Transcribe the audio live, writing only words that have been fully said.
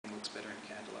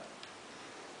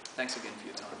Thanks again for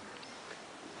your time.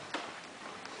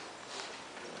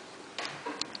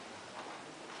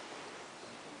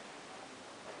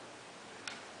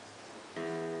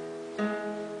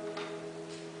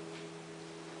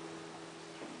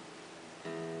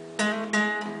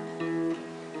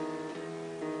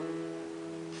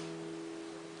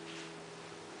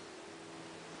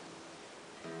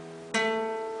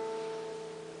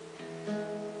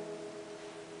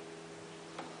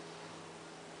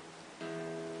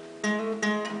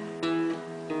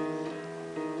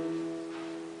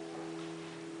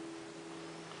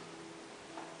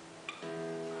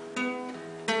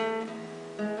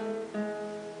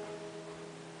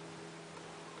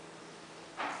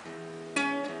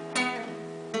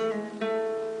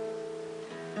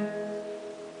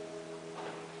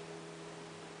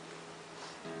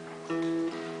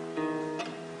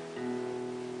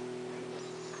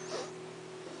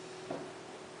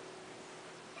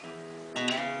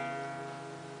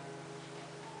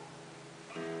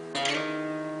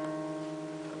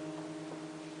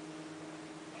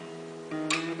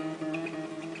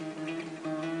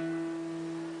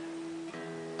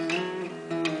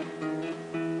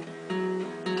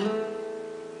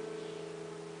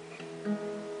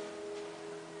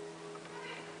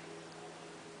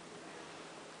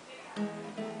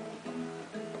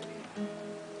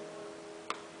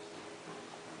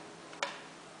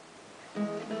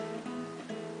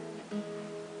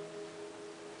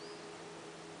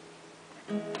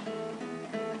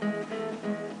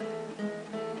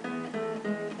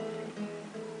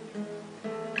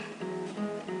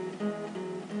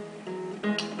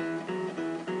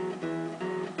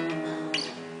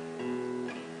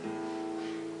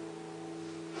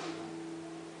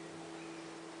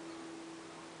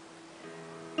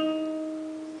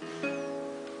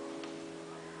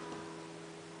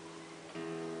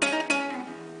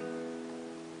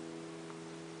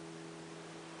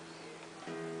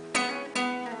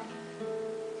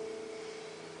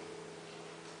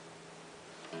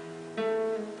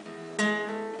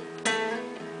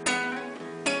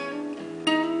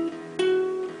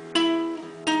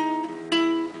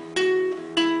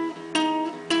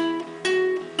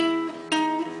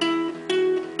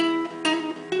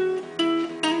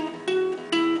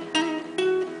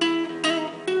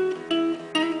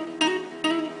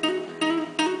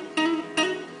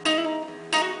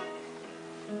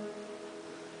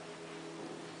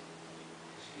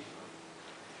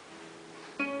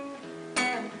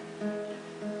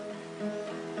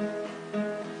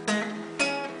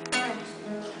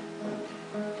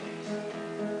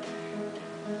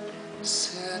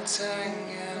 Sitting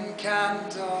in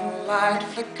candlelight,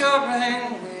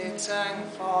 flickering, waiting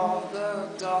for the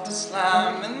door to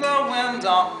slam in the wind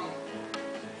on me.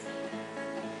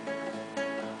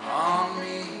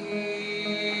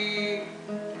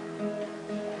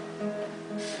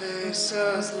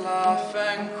 Faces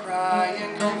laughing,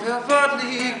 crying, come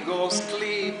vividly,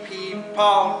 ghostly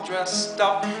people dressed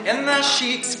up in their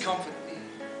sheets comfort me.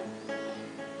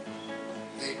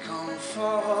 They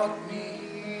comfort me.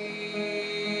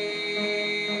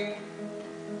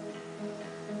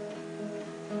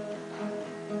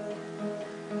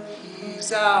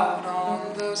 He's out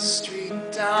on the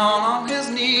street, down on his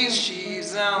knees.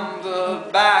 She's in the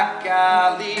back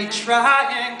alley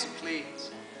trying to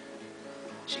please.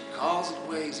 She calls it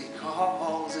ways, he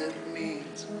calls it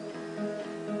means.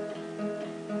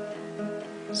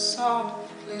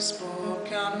 Softly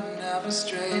spoken, never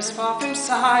strays far from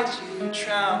sight. You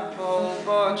trample,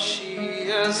 but she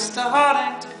is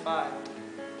starting to fight.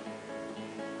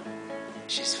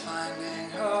 She's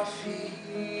finding her feet.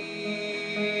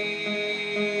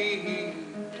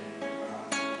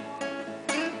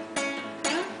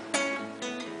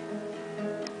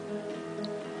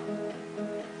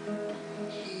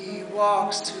 He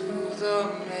walks to the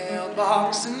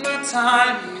mailbox in the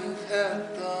time you've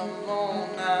hit the moon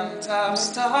and have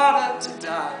started to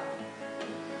die.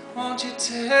 Won't you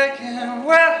take him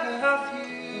with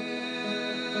you?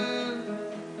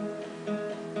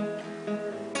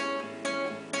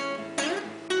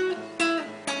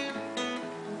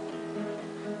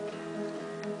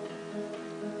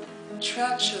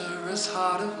 Treacherous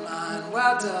heart of mine,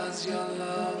 where does your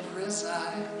love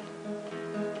reside?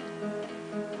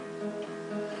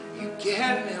 You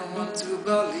give me one to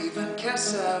believe and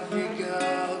kiss every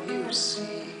girl you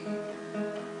see.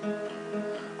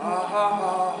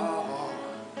 Oh,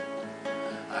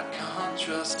 I can't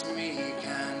trust me,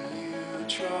 can you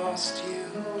trust you?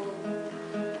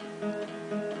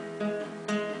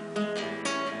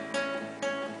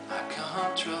 I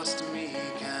can't trust me,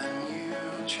 can you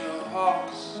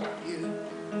trust you?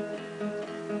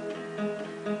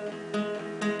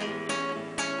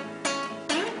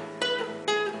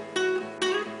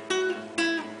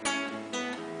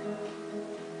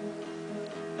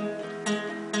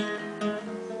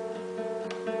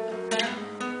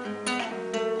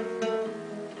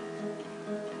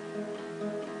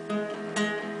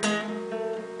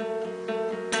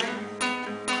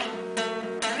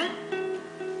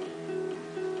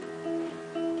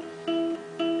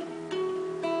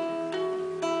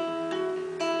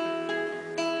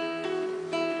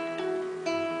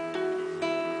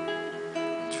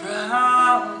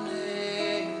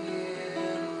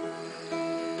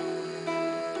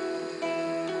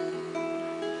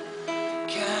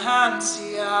 can't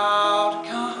see out,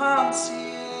 can't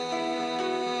see in.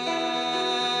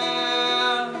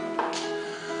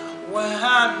 When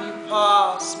you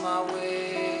pass my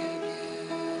way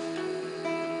again,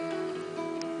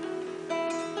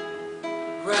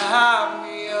 wrap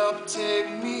me up, take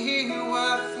me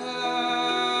within.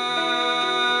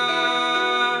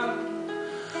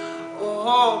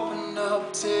 Open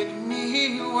up, take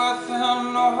me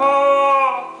within.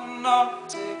 Open up,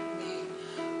 take me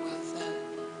within.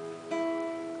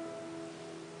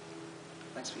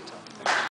 Thanks for your time.